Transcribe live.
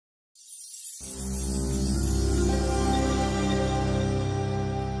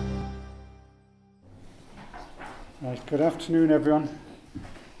Right, good afternoon, everyone.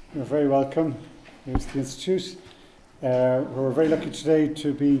 You're very welcome here to the Institute. We're very lucky today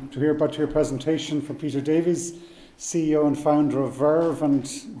to hear about your presentation from Peter Davies, CEO and founder of Verv and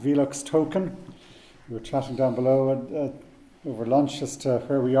Velux Token. We were chatting down below over lunch as to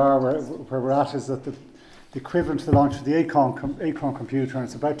where we are, where we're at is that the equivalent to the launch of the Acorn computer, and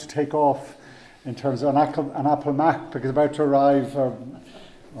it's about to take off in terms of an Apple Mac, because about to arrive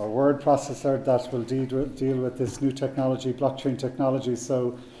or word processor that will deal with this new technology, blockchain technology.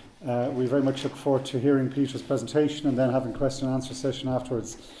 So we very much look forward to hearing Peter's presentation and then having question and answer session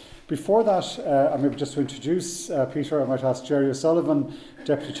afterwards. Before that, maybe just to introduce Peter, I might ask Jerry O'Sullivan,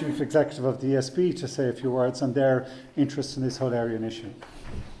 Deputy Chief Executive of the ESB, to say a few words on their interest in this whole area and issue.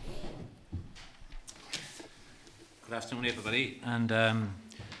 Good afternoon, everybody. And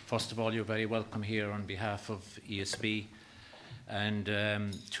first of all, you're very welcome here on behalf of ESB. And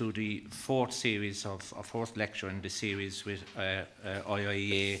to the fourth lecture in the series with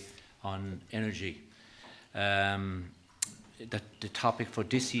IIEA on energy. The topic for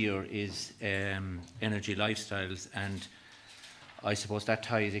this year is energy lifestyles, and I suppose that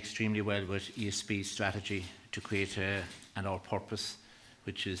ties extremely well with ESB's strategy to create and our purpose,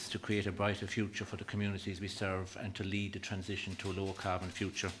 which is to create a brighter future for the communities we serve and to lead the transition to a low carbon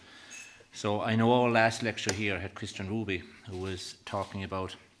future. So I know our last lecture here had Christian Ruby, who was talking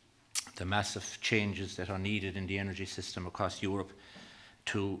about the massive changes that are needed in the energy system across Europe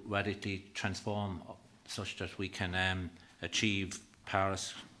to radically transform such that we can achieve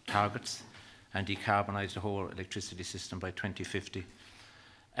Paris targets and decarbonise the whole electricity system by 2050.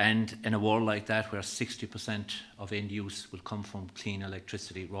 And in a world like that, where 60% of end use will come from clean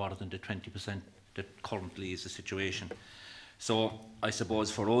electricity rather than the 20% that currently is the situation. So I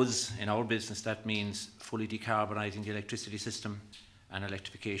suppose for us in our business that means fully decarbonising the electricity system and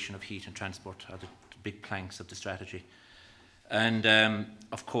electrification of heat and transport are the big planks of the strategy. And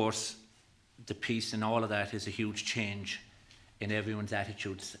of course the piece in all of that is a huge change in everyone's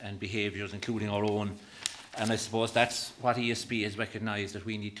attitudes and behaviours, including our own. And I suppose that's what ESB has recognised, that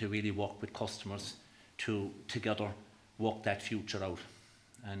we need to really work with customers to together work that future out.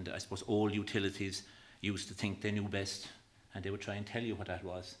 And I suppose all utilities used to think they knew best, and they would try and tell you what that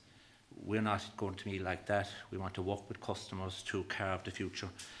was. We're not going to be like that. We want to work with customers to carve the future.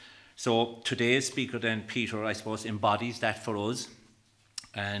 So today's speaker then, Peter, I suppose embodies that for us.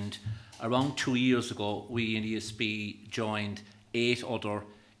 And around 2 years ago, we in ESB joined 8 other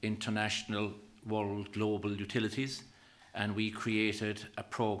international world global utilities, and we created a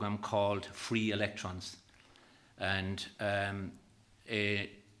program called Free Electrons. And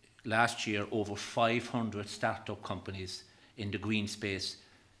last year, over 500 startup companies in the green space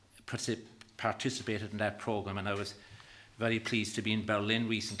participated in that program, and I was very pleased to be in Berlin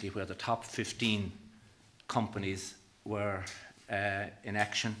recently, where the top 15 companies were in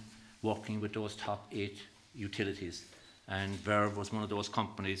action working with those top 8 utilities, and Verv was one of those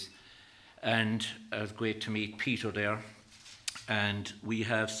companies. And it was great to meet Peter there, and we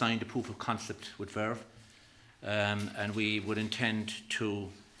have signed a proof of concept with Verv, and we would intend to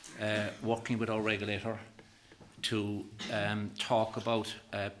working with our regulator to talk about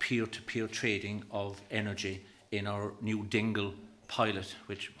peer-to-peer trading of energy in our new Dingle pilot,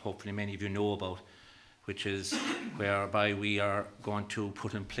 which hopefully many of you know about, which is whereby we are going to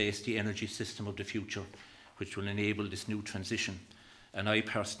put in place the energy system of the future, which will enable this new transition. And I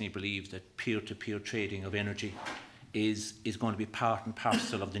personally believe that peer-to-peer trading of energy is going to be part and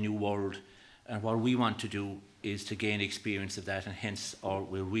parcel of the new world. And what we want to do is to gain experience of that, and hence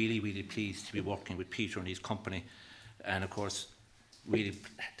we're really, really pleased to be working with Peter and his company. And of course, really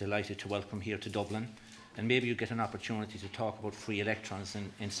delighted to welcome here to Dublin. And maybe you get an opportunity to talk about free electrons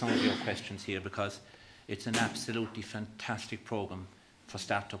in some of your questions here, because it's an absolutely fantastic program for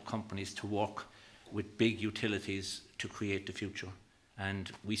startup companies to work with big utilities to create the future.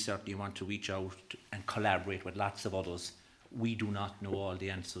 And we certainly want to reach out and collaborate with lots of others. We do not know all the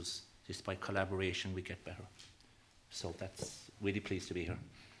answers. Just by collaboration we get better. So that's really pleased to be here.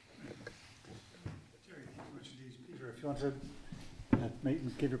 Jerry, thank you much indeed. Peter, if you want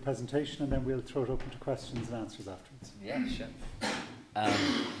to give your presentation, and then we'll throw it open to questions and answers afterwards. Yeah, sure.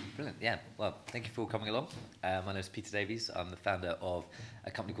 Brilliant. Yeah. Well, thank you for coming along. My name is Peter Davies. I'm the founder of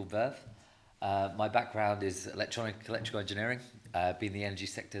a company called Verv. My background is electrical engineering. Been in the energy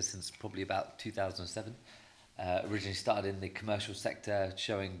sector since probably about 2007. Originally started in the commercial sector,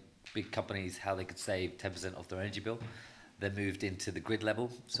 showing big companies how they could save 10% off their energy bill. Then moved into the grid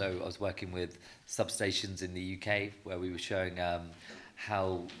level. So I was working with substations in the UK, where we were showing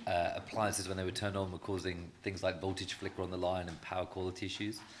how appliances, when they were turned on, were causing things like voltage flicker on the line and power quality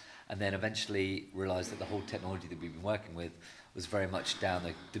issues. and then eventually realized that the whole technology that we've been working with was very much down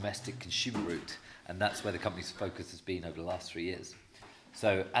the domestic consumer route, and that's where the company's focus has been over the last 3 years.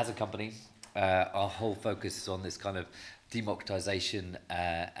 So as a company, our whole focus is on this kind of democratization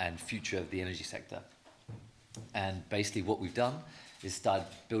and future of the energy sector. And basically what we've done is start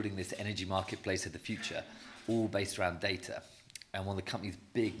building this energy marketplace of the future, all based around data. And one of the company's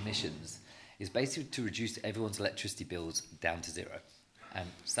big missions is basically to reduce everyone's electricity bills down to zero. And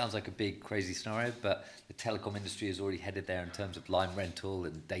sounds like a big, crazy scenario, but the telecom industry is already headed there in terms of line rental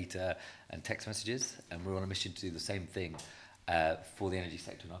and data and text messages. And we're on a mission to do the same thing for the energy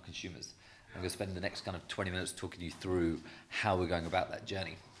sector and our consumers. I'm going to spend the next kind of 20 minutes talking you through how we're going about that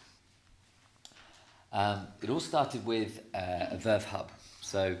journey. It all started with a Verv hub.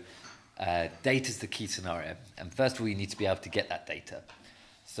 So data is the key scenario. And first of all, you need to be able to get that data.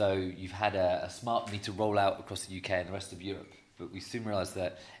 So you've had a smart meter rollout across the UK and the rest of Europe. But we soon realized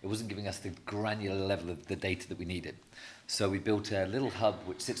that it wasn't giving us the granular level of the data that we needed. So we built a little hub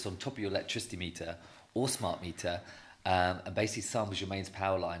which sits on top of your electricity meter or smart meter and basically samples your mains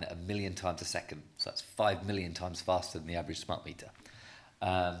power line 1 million times a second. So that's 5 million times faster than the average smart meter.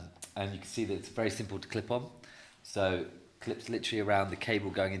 And you can see that it's very simple to clip on. So clips literally around the cable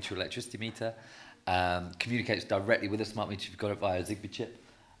going into your electricity meter, communicates directly with the smart meter if you've got it via a Zigbee chip,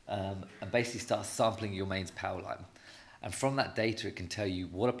 and basically starts sampling your mains power line. And from that data, it can tell you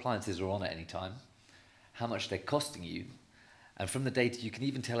what appliances are on at any time, how much they're costing you, and from the data, you can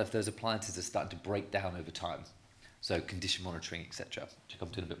even tell if those appliances are starting to break down over time. So condition monitoring, etc., which I'll come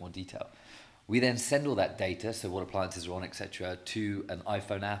to in a bit more detail. We then send all that data, so what appliances are on, etc., to an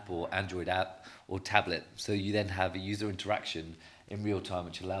iPhone app or Android app or tablet. So you then have a user interaction in real time,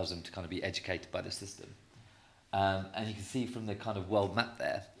 which allows them to kind of be educated by the system. And you can see from the kind of world map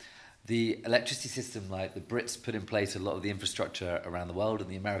there, the electricity system, like the Brits put in place a lot of the infrastructure around the world, and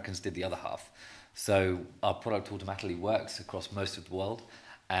the Americans did the other half. So our product automatically works across most of the world,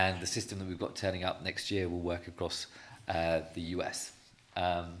 and the system that we've got turning up next year will work across the US.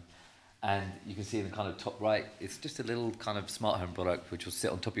 And you can see in the kind of top right, it's just a little kind of smart home product which will sit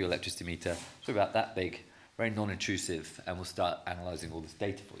on top of your electricity meter. It's about that big, very non-intrusive, and we'll start analysing all this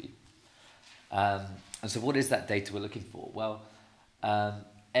data for you. And so what is that data we're looking for? Well,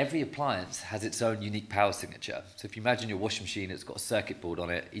 every appliance has its own unique power signature. So if you imagine your washing machine, it's got a circuit board on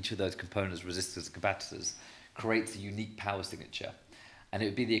it. Each of those components, resistors and capacitors, creates a unique power signature. And it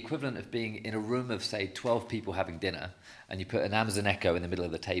would be the equivalent of being in a room of, say, 12 people having dinner, and you put an Amazon Echo in the middle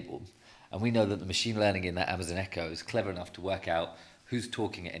of the table. And we know that the machine learning in that Amazon Echo is clever enough to work out who's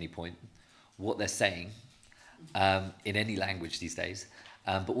talking at any point, what they're saying in any language these days,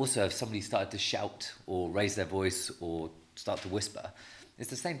 but also if somebody started to shout or raise their voice or start to whisper. It's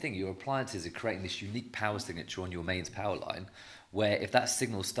the same thing. Your appliances are creating this unique power signature on your mains power line, where if that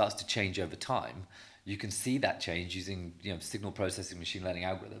signal starts to change over time, you can see that change using signal processing machine learning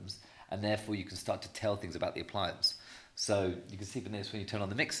algorithms, and therefore you can start to tell things about the appliance. So you can see from this, when you turn on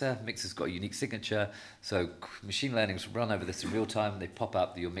the mixer's got a unique signature. So machine learning's run over this in real time. They pop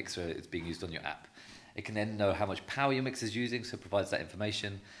up that your mixer is being used on your app. It can then know how much power your mixer is using, so it provides that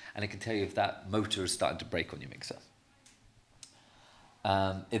information, and it can tell you if that motor is starting to break on your mixer.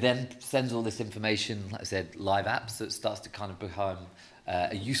 It then sends all this information, like I said, live apps, so it starts to kind of become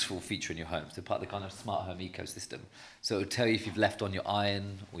a useful feature in your home, so part of the kind of smart home ecosystem. So it will tell you if you've left on your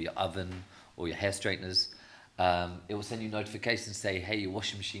iron or your oven or your hair straighteners. It will send you notifications say, hey, your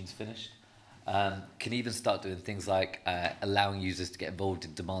washing machine's finished. Can even start doing things like allowing users to get involved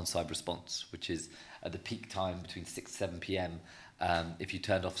in demand-side response, which is at the peak time between 6 to 7 p.m. If you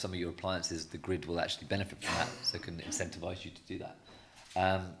turned off some of your appliances, the grid will actually benefit from that, so it can incentivize you to do that.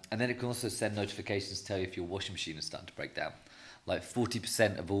 And then it can also send notifications to tell you if your washing machine is starting to break down. Like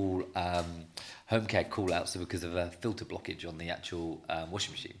 40% of all home care call-outs are because of a filter blockage on the actual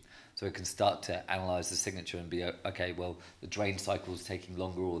washing machine. So it can start to analyze the signature and be, okay, well, the drain cycle is taking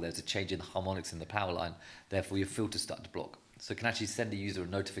longer, or there's a change in the harmonics in the power line, therefore your filter's starting to block. So it can actually send a user a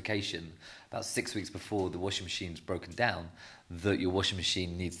notification about 6 weeks before the washing machine's broken down that your washing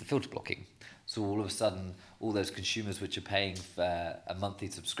machine needs the filter blocking. So all of a sudden, all those consumers which are paying for a monthly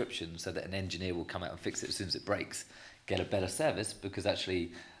subscription so that an engineer will come out and fix it as soon as it breaks, get a better service, because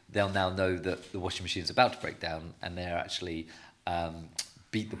actually they'll now know that the washing machine is about to break down, and they're actually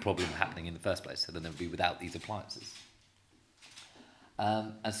beat the problem happening in the first place, so then they'll be without these appliances.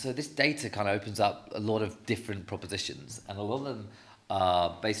 And so this data kind of opens up a lot of different propositions, and a lot of them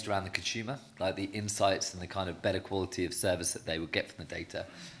are based around the consumer, like the insights and the kind of better quality of service that they would get from the data,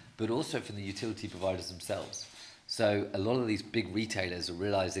 but also from the utility providers themselves. So a lot of these big retailers are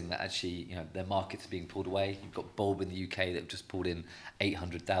realizing that actually, their markets are being pulled away. You've got Bulb in the UK that have just pulled in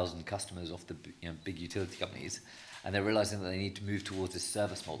 800,000 customers off the big utility companies, and they're realizing that they need to move towards this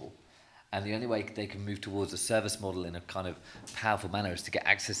service model. And the only way they can move towards a service model in a kind of powerful manner is to get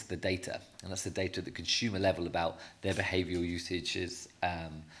access to the data, and that's the data at the consumer level about their behavioural usages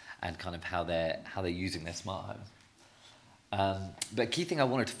and kind of how they're using their smart home. But a key thing I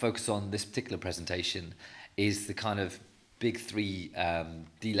wanted to focus on this particular presentation is the kind of big three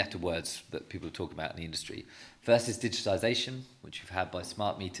D-letter words that people are talking about in the industry. First is digitization, which we've had by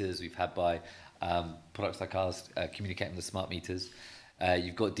smart meters, we've had by products like ours communicating with the smart meters.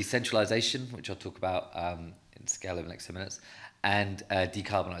 You've got decentralization, which I'll talk about in scale over the next 10 minutes, and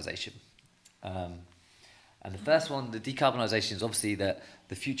decarbonisation. And the first one, the decarbonisation, is obviously that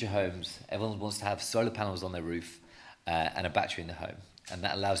the future homes, everyone wants to have solar panels on their roof and a battery in the home. And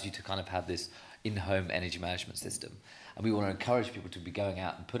that allows you to kind of have this in-home energy management system. And we want to encourage people to be going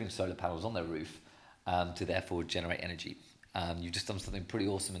out and putting solar panels on their roof to therefore generate energy. You've just done something pretty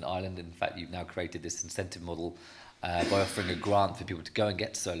awesome in Ireland. In fact, you've now created this incentive model by offering a grant for people to go and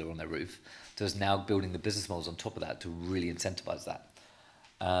get solar on their roof. So it's now building the business models on top of that to really incentivize that.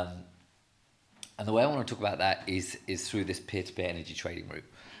 And the way I want to talk about that is through this peer-to-peer energy trading route.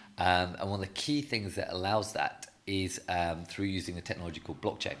 And one of the key things that allows that is through using a technology called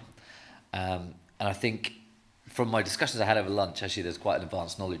blockchain. And I think from my discussions I had over lunch, actually there's quite an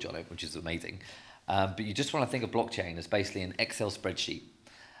advanced knowledge on it, which is amazing. But you just want to think of blockchain as basically an Excel spreadsheet.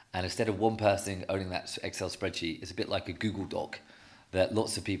 And instead of one person owning that Excel spreadsheet, it's a bit like a Google Doc that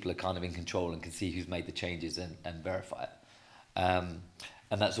lots of people are kind of in control and can see who's made the changes and verify it. And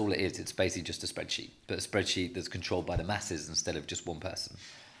that's all it is. It's basically just a spreadsheet, but a spreadsheet that's controlled by the masses instead of just one person.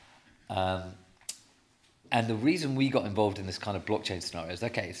 And the reason we got involved in this kind of blockchain scenario is,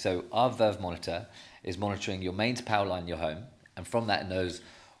 okay, so our Verv monitor is monitoring your mains power line in your home, and from that it knows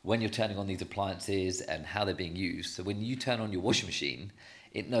when you're turning on these appliances and how they're being used. So when you turn on your washing machine,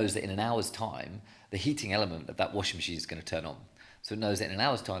 it knows that in an hour's time, the heating element of that washing machine is going to turn on. So it knows that in an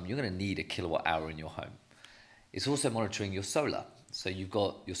hour's time, you're going to need a kilowatt hour in your home. It's also monitoring your solar. So you've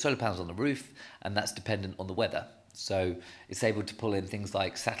got your solar panels on the roof, and that's dependent on the weather. So it's able to pull in things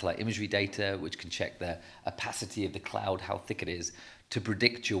like satellite imagery data, which can check the opacity of the cloud, how thick it is, to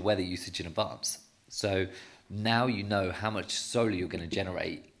predict your weather usage in advance. So now you know how much solar you're going to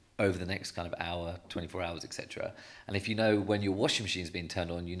generate over the next kind of hour, 24 hours, etc. And if you know when your washing machine is being turned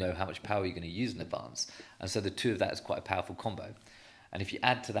on, you know how much power you're going to use in advance. And so the two of that is quite a powerful combo. And if you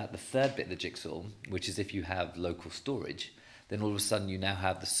add to that the third bit of the jigsaw, which is if you have local storage, then all of a sudden you now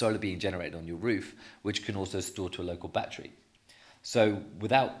have the solar being generated on your roof, which can also store to a local battery. So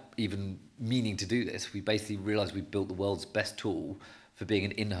without even meaning to do this, we basically realized we built the world's best tool for being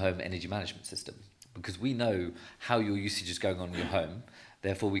an in-home energy management system, because we know how your usage is going on in your home.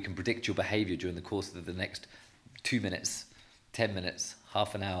 Therefore, we can predict your behavior during the course of the next 2 minutes, 10 minutes,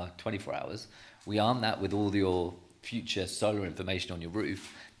 half an hour, 24 hours. We arm that with all your future solar information on your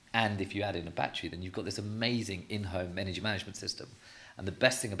roof. And if you add in a battery, then you've got this amazing in-home energy management system. And the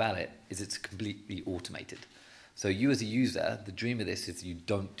best thing about it is it's completely automated. So you as a user, the dream of this is you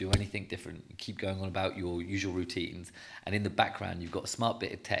don't do anything different. You keep going on about your usual routines. And in the background, you've got a smart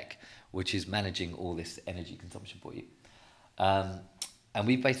bit of tech, which is managing all this energy consumption for you. And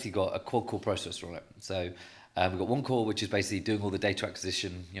we've basically got a quad-core processor on it. So we've got one core, which is basically doing all the data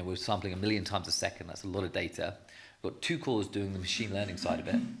acquisition. We're sampling 1 million times a second. That's a lot of data. We've got 2 cores doing the machine learning side of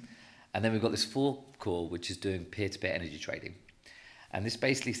it. And then we've got this 4th core, which is doing peer-to-peer energy trading. And this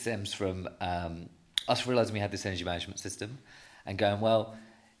basically stems from us realizing we had this energy management system and going, well,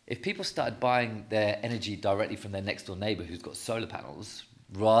 if people started buying their energy directly from their next door neighbor who's got solar panels,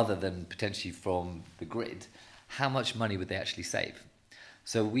 rather than potentially from the grid, how much money would they actually save?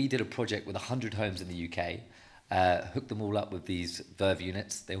 So we did a project with 100 homes in the UK, hooked them all up with these Verv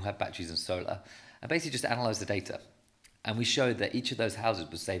units. They all have batteries and solar, and basically just analysed the data. And we showed that each of those houses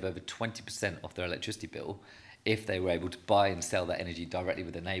would save over 20% off their electricity bill if they were able to buy and sell that energy directly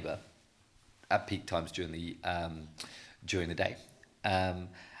with their neighbour at peak times during the day.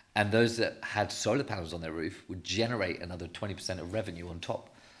 And those that had solar panels on their roof would generate another 20% of revenue on top.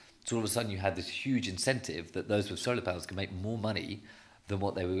 So all of a sudden you had this huge incentive that those with solar panels can make more money than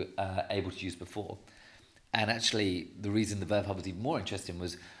what they were able to use before. And actually, the reason the Verv Hub was even more interesting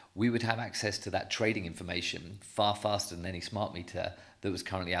was we would have access to that trading information far faster than any smart meter that was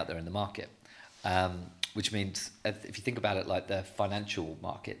currently out there in the market. Which means, if you think about it like the financial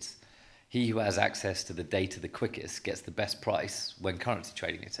markets, he who has access to the data the quickest gets the best price when currency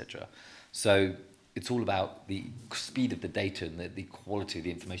trading, etc. So it's all about the speed of the data and the quality of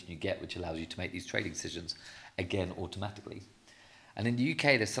the information you get, which allows you to make these trading decisions again automatically. And in the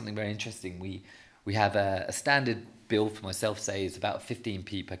UK, there's something very interesting. We have a standard bill for myself, say, is about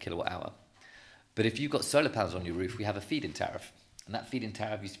 15p per kilowatt hour. But if you've got solar panels on your roof, we have a feed-in tariff. And that feed-in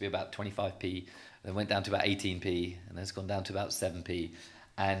tariff used to be about 25p, then went down to about 18p, and then it's gone down to about 7p.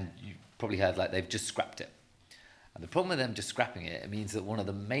 And you probably heard like they've just scrapped it. And the problem with them just scrapping it, it means that one of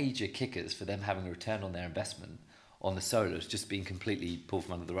the major kickers for them having a return on their investment on the solar is just being completely pulled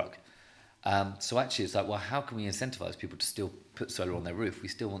from under the rug. So actually it's like, well, how can we incentivize people to still put solar on their roof? We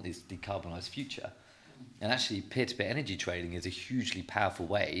still want this decarbonised future. And actually peer-to-peer energy trading is a hugely powerful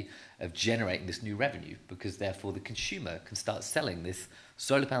way of generating this new revenue, because therefore the consumer can start selling this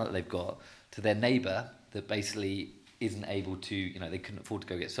solar panel that they've got to their neighbour that basically isn't able to, you know, they couldn't afford to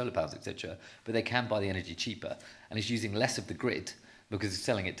go get solar panels, etc., but they can buy the energy cheaper, and it's using less of the grid because it's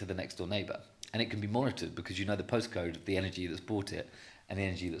selling it to the next door neighbour. And it can be monitored because you know the postcode of the energy that's bought it and the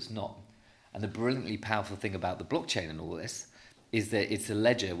energy that's not. And the brilliantly powerful thing about the blockchain and all this is that it's a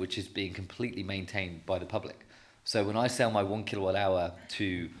ledger which is being completely maintained by the public. So when I sell my 1 kilowatt hour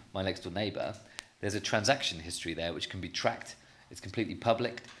to my next door neighbour, there's a transaction history there which can be tracked. It's completely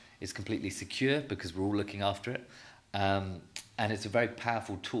public, it's completely secure because we're all looking after it. And it's a very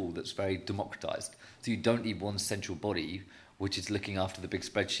powerful tool that's very democratized. So you don't need one central body which is looking after the big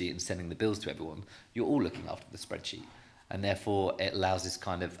spreadsheet and sending the bills to everyone. You're all looking after the spreadsheet. And therefore it allows this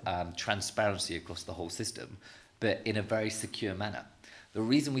kind of transparency across the whole system, but in a very secure manner. The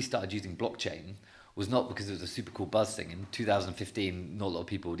reason we started using blockchain was not because it was a super cool buzz thing. In 2015, not a lot of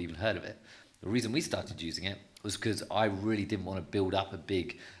people had even heard of it. The reason we started using it was because I really didn't want to build up a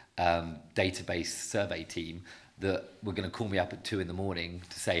big database survey team that were going to call me up at 2 in the morning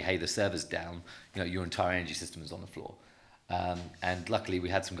to say, hey, the server's down, you know, your entire energy system is on the floor. And luckily we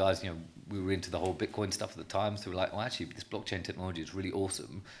had some guys, you know, we were into the whole Bitcoin stuff at the time, so we're like, well, actually, this blockchain technology is really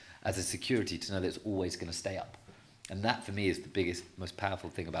awesome as a security to know that it's always going to stay up. And that, for me, is the biggest, most powerful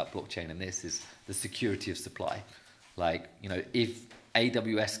thing about blockchain, and this is the security of supply. Like, you know, if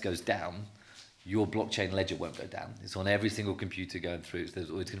AWS goes down, your blockchain ledger won't go down. It's on every single computer going through, so there's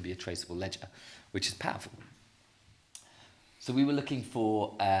always going to be a traceable ledger, which is powerful. So we were looking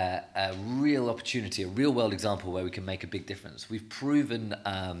for a real opportunity, a real-world example where we can make a big difference. We've proven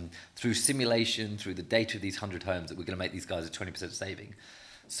through simulation, through the data of these 100 homes, that we're going to make these guys a 20% saving.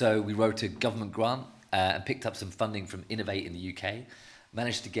 So we wrote a government grant and picked up some funding from Innovate in the UK,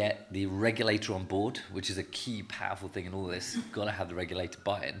 managed to get the regulator on board, which is a key, powerful thing in all this. You've got to have the regulator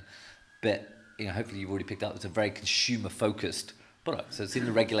buy-in. But you know, hopefully you've already picked up, it's a very consumer-focused product. So it's in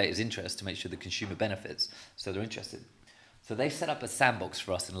the regulator's interest to make sure the consumer benefits, so they're interested. So they set up a sandbox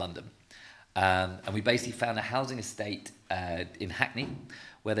for us in London. And we basically found a housing estate in Hackney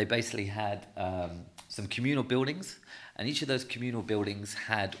where they basically had some communal buildings, and each of those communal buildings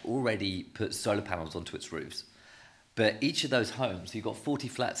had already put solar panels onto its roofs. But each of those homes, so you've got 40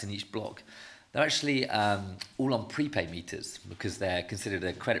 flats in each block, they're actually all on prepay meters because they're considered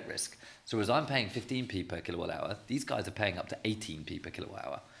a credit risk. So as I'm paying 15p per kilowatt hour, these guys are paying up to 18p per kilowatt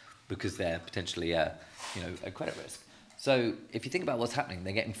hour because they're potentially a credit risk. So if you think about what's happening,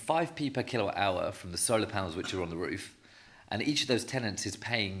 they're getting 5p per kilowatt hour from the solar panels which are on the roof, and each of those tenants is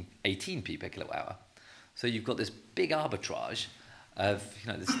paying 18p per kilowatt hour. So you've got this big arbitrage of,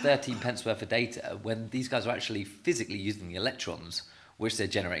 you know, this 13 pence worth of data when these guys are actually physically using the electrons which they're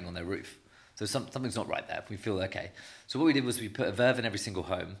generating on their roof. So something's not right there. We feel okay. So what we did was we put a Verv in every single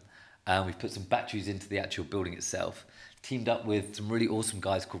home, and we've put some batteries into the actual building itself, teamed up with some really awesome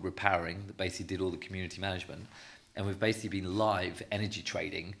guys called Repowering that basically did all the community management. And we've basically been live energy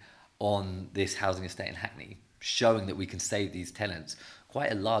trading on this housing estate in Hackney, showing that we can save these tenants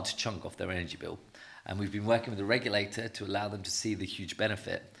quite a large chunk off their energy bill. And we've been working with the regulator to allow them to see the huge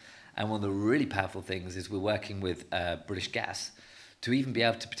benefit. And one of the really powerful things is we're working with British Gas to even be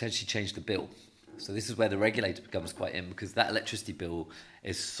able to potentially change the bill. So this is where the regulator becomes quite in, because that electricity bill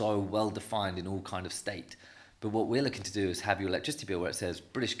is so well defined in all kind of state. But what we're looking to do is have your electricity bill where it says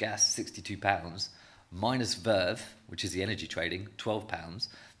British Gas £62, minus Verv, which is the energy trading, £12.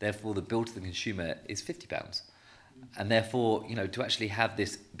 Therefore, the bill to the consumer is £50. And therefore, you know, to actually have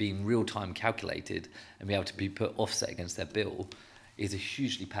this being real-time calculated and be able to be put offset against their bill is a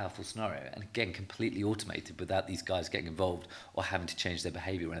hugely powerful scenario. And again, completely automated without these guys getting involved or having to change their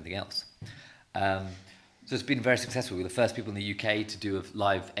behavior or anything else. So it's been very successful. We're the first people in the UK to do a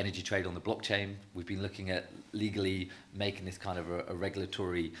live energy trade on the blockchain. We've been looking at legally making this kind of a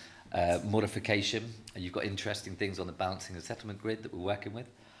regulatory modification. And you've got interesting things on the balancing and settlement grid that we're working with.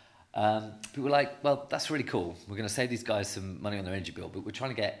 People were like, well, that's really cool. We're going to save these guys some money on their energy bill, but we're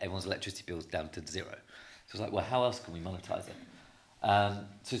trying to get everyone's electricity bills down to zero. So it's like, well, how else can we monetize it? So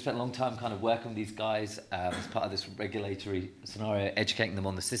we spent a long time kind of working with these guys as part of this regulatory scenario, educating them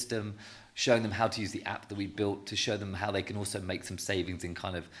on the system, showing them how to use the app that we built to show them how they can also make some savings in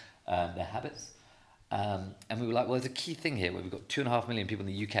kind of their habits. And we were like, well, there's a key thing here where we've got 2.5 million people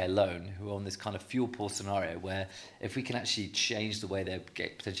in the UK alone who are on this kind of fuel poor scenario where if we can actually change the way they're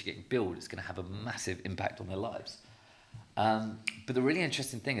potentially getting billed, it's going to have a massive impact on their lives. But the really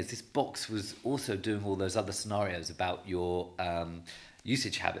interesting thing is this box was also doing all those other scenarios about your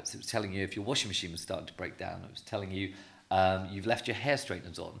usage habits. It was telling you if your washing machine was starting to break down. It was telling you you've left your hair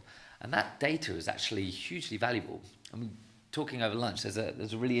straighteners on. And that data is actually hugely valuable. I mean, talking over lunch, there's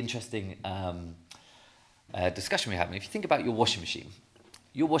a really interesting discussion we're having. If you think about your washing machine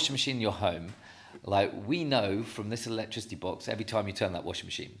in your home, like we know from this electricity box every time you turn that washing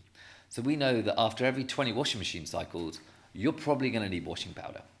machine. So we know that after every 20 washing machine cycles, you're probably going to need washing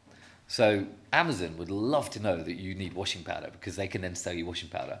powder. So Amazon would love to know that you need washing powder because they can then sell you washing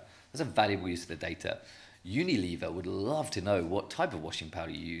powder. That's a valuable use of the data. Unilever would love to know what type of washing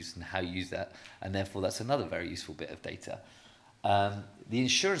powder you use and how you use that, and therefore that's another very useful bit of data. The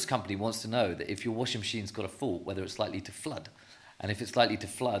insurance company wants to know that if your washing machine's got a fault, whether it's likely to flood. And if it's likely to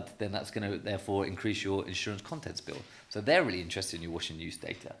flood, then that's going to therefore increase your insurance contents bill. So they're really interested in your washing use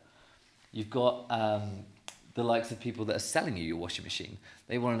data. You've got the likes of people that are selling you your washing machine.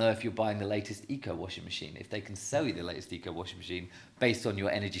 They want to know if you're buying the latest eco washing machine, if they can sell you the latest eco washing machine based on your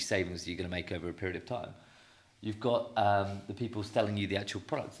energy savings that you're going to make over a period of time. You've got the people selling you the actual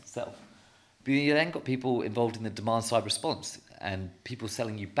products itself. But you then got people involved in the demand side response and people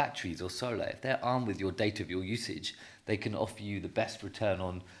selling you batteries or solar. If they're armed with your data of your usage, they can offer you the best return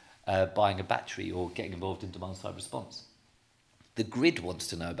on buying a battery or getting involved in demand side response. The grid wants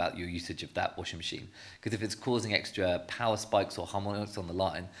to know about your usage of that washing machine because if it's causing extra power spikes or harmonics on the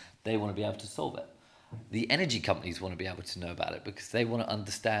line, they want to be able to solve it. The energy companies want to be able to know about it because they want to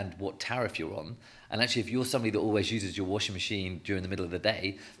understand what tariff you're on. And actually, if you're somebody that always uses your washing machine during the middle of the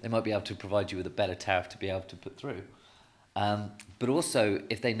day, they might be able to provide you with a better tariff to be able to put through. But also,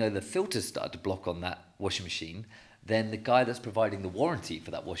 if they know the filters start to block on that washing machine, then the guy that's providing the warranty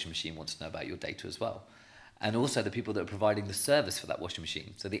for that washing machine wants to know about your data as well. And also the people that are providing the service for that washing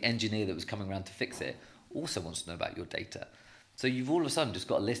machine. So the engineer that was coming around to fix it also wants to know about your data. So you've all of a sudden just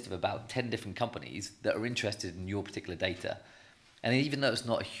got a list of about 10 different companies that are interested in your particular data. And even though it's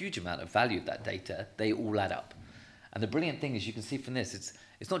not a huge amount of value of that data, they all add up. And the brilliant thing is you can see from this,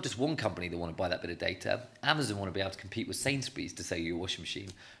 it's not just one company that want to buy that bit of data. Amazon want to be able to compete with Sainsbury's to sell you your washing machine,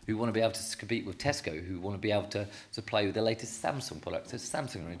 who want to be able to compete with Tesco, who want to be able to supply you with the latest Samsung products. So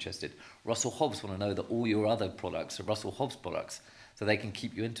Samsung are interested. Russell Hobbs want to know that all your other products are Russell Hobbs products, so they can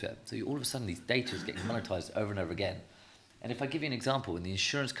keep you into it. So all of a sudden these data is getting monetized over and over again. And if I give you an example, in the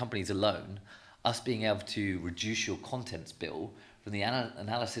insurance companies alone, us being able to reduce your contents bill from the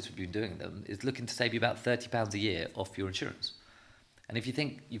analysis we've been doing them is looking to save you about £30 a year off your insurance. And if you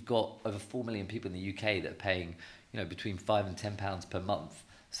think you've got over 4 million people in the UK that are paying, between £5 and £10 per month,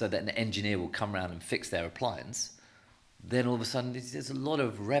 so that an engineer will come around and fix their appliance, then all of a sudden there's a lot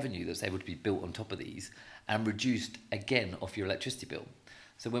of revenue that's able to be built on top of these and reduced again off your electricity bill.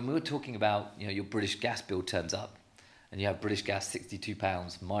 So when we were talking about, your British gas bill turns up, and you have British Gas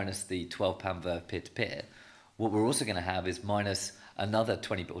 £62 minus the £12 Verv peer-to-peer, what we're also going to have is minus another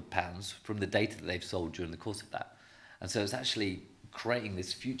 £20 from the data that they've sold during the course of that. And so it's actually creating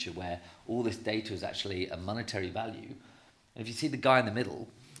this future where all this data is actually a monetary value. And if you see the guy in the middle,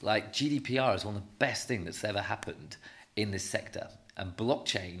 like GDPR is one of the best things that's ever happened in this sector. And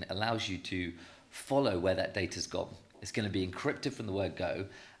blockchain allows you to follow where that data's gone. It's going to be encrypted from the word go,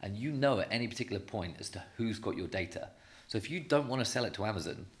 and you know at any particular point as to who's got your data. So if you don't want to sell it to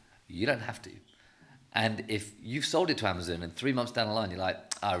Amazon, you don't have to. And if you've sold it to Amazon and 3 months down the line, you're like,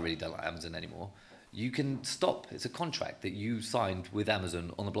 I really don't like Amazon anymore, you can stop. It's a contract that you signed with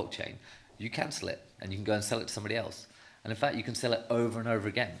Amazon on the blockchain. You cancel it and you can go and sell it to somebody else. And in fact, you can sell it over and over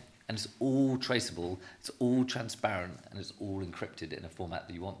again. And it's all traceable, it's all transparent, and it's all encrypted in a format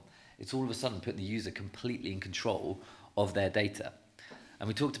that you want. It's all of a sudden putting the user completely in control of their data. And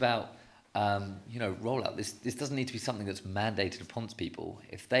we talked about rollout. This doesn't need to be something that's mandated upon people.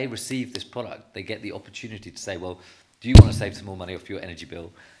 If they receive this product, they get the opportunity to say, well, do you want to save some more money off your energy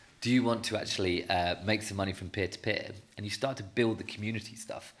bill? Do you want to actually make some money from peer-to-peer? And you start to build the community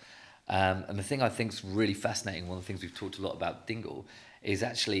stuff. And the thing I think is really fascinating, one of the things we've talked a lot about Dingle, is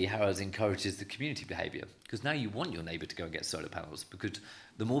actually how it encourages the community behaviour. Because now you want your neighbour to go and get solar panels, because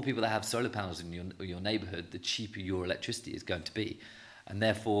the more people that have solar panels in your neighbourhood, the cheaper your electricity is going to be. And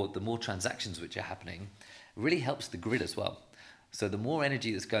therefore, the more transactions which are happening, really helps the grid as well. So the more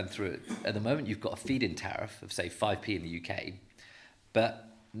energy that's going through it, at the moment you've got a feed-in tariff of, say, 5p in the UK, but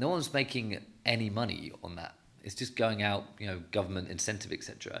no one's making any money on that. It's just going out, government incentive,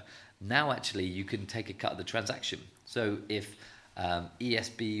 etc. Now, actually, you can take a cut of the transaction. So if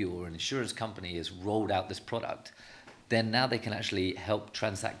ESB or an insurance company has rolled out this product, then now they can actually help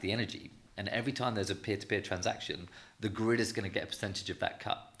transact the energy. And every time there's a peer-to-peer transaction, the grid is going to get a percentage of that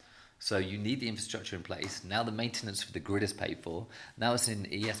cut. So you need the infrastructure in place. Now the maintenance for the grid is paid for. Now it's in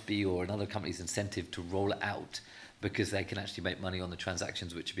ESB or another company's incentive to roll it out because they can actually make money on the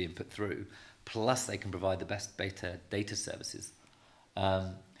transactions which are being put through. Plus they can provide the best data services.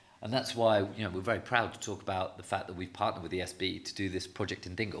 And that's why we're very proud to talk about the fact that we've partnered with ESB to do this project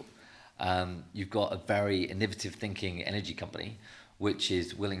in Dingle. You've got a very innovative thinking energy company which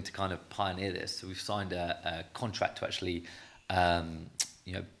is willing to kind of pioneer this. So we've signed a contract to actually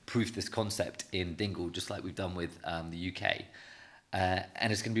proof this concept in Dingle, just like we've done with the UK.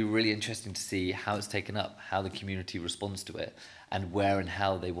 And it's going to be really interesting to see how it's taken up, how the community responds to it, and where and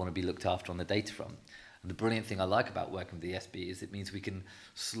how they want to be looked after on the data front. And the brilliant thing I like about working with the ESB is it means we can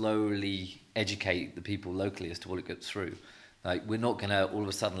slowly educate the people locally as to what it goes through. Like, we're not going to all of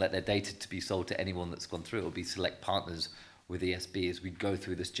a sudden let their data to be sold to anyone that's gone through. It'll be select partners with ESB as we go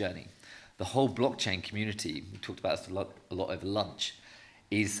through this journey. The whole blockchain community, we talked about this a lot over lunch,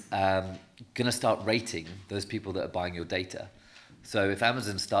 is going to start rating those people that are buying your data. So if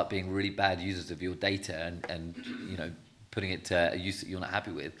Amazon start being really bad users of your data and putting it to a use that you're not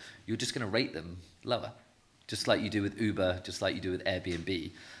happy with, you're just going to rate them lower, just like you do with Uber, just like you do with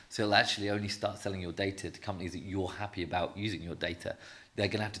Airbnb. So it'll actually only start selling your data to companies that you're happy about using your data. They're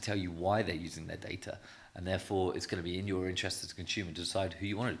going to have to tell you why they're using their data, and therefore it's going to be in your interest as a consumer to decide who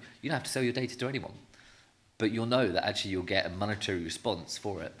you want to. You don't have to sell your data to anyone, but you'll know that actually you'll get a monetary response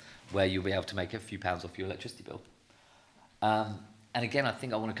for it, where you'll be able to make a few pounds off your electricity bill. And again, I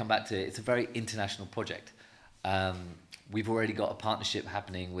think I want to come back to it's a very international project. We've already got a partnership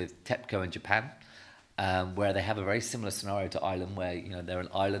happening with TEPCO in Japan, where they have a very similar scenario to Ireland, where they're an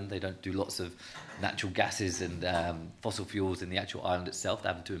island, they don't do lots of natural gases and fossil fuels in the actual island itself,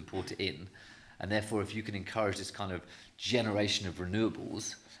 they're having to import it in. And therefore, if you can encourage this kind of generation of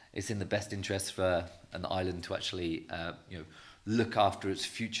renewables, it's in the best interest for an island to actually look after its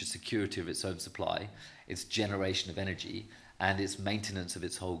future security of its own supply, its generation of energy, and its maintenance of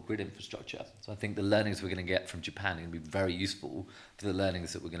its whole grid infrastructure. So I think the learnings we're going to get from Japan are going to be very useful for the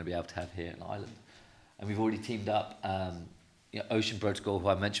learnings that we're going to be able to have here in Ireland. And we've already teamed up Ocean Protocol, who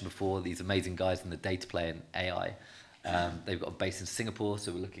I mentioned before, these amazing guys in the data play and AI. They've got a base in Singapore,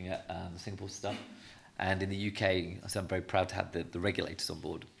 so we're looking at the Singapore stuff. And in the UK, so I'm very proud to have the regulators on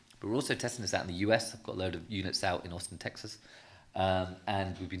board. But we're also testing this out in the US. I've got a load of units out in Austin, Texas.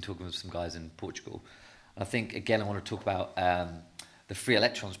 And we've been talking with some guys in Portugal. I think, again, I want to talk about the Free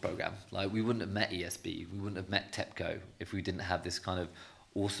Electrons program. Like, we wouldn't have met ESB, we wouldn't have met TEPCO if we didn't have this kind of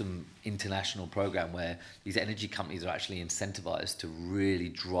awesome international program where these energy companies are actually incentivized to really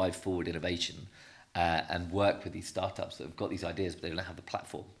drive forward innovation and work with these startups that have got these ideas, but they don't have the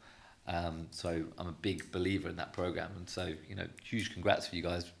platform. So I'm a big believer in that program. And so, huge congrats for you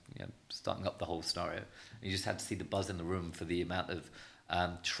guys, starting up the whole scenario. And you just had to see the buzz in the room for the amount of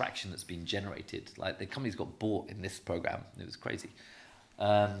traction that's been generated. Like, the companies got bought in this program. It was crazy.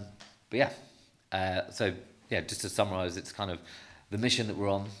 Just to summarize, it's kind of the mission that we're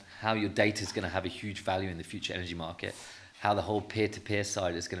on, how your data is going to have a huge value in the future energy market, how the whole peer-to-peer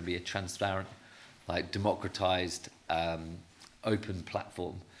side is going to be a transparent, democratized, open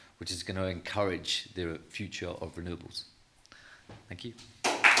platform, which is going to encourage the future of renewables. Thank you.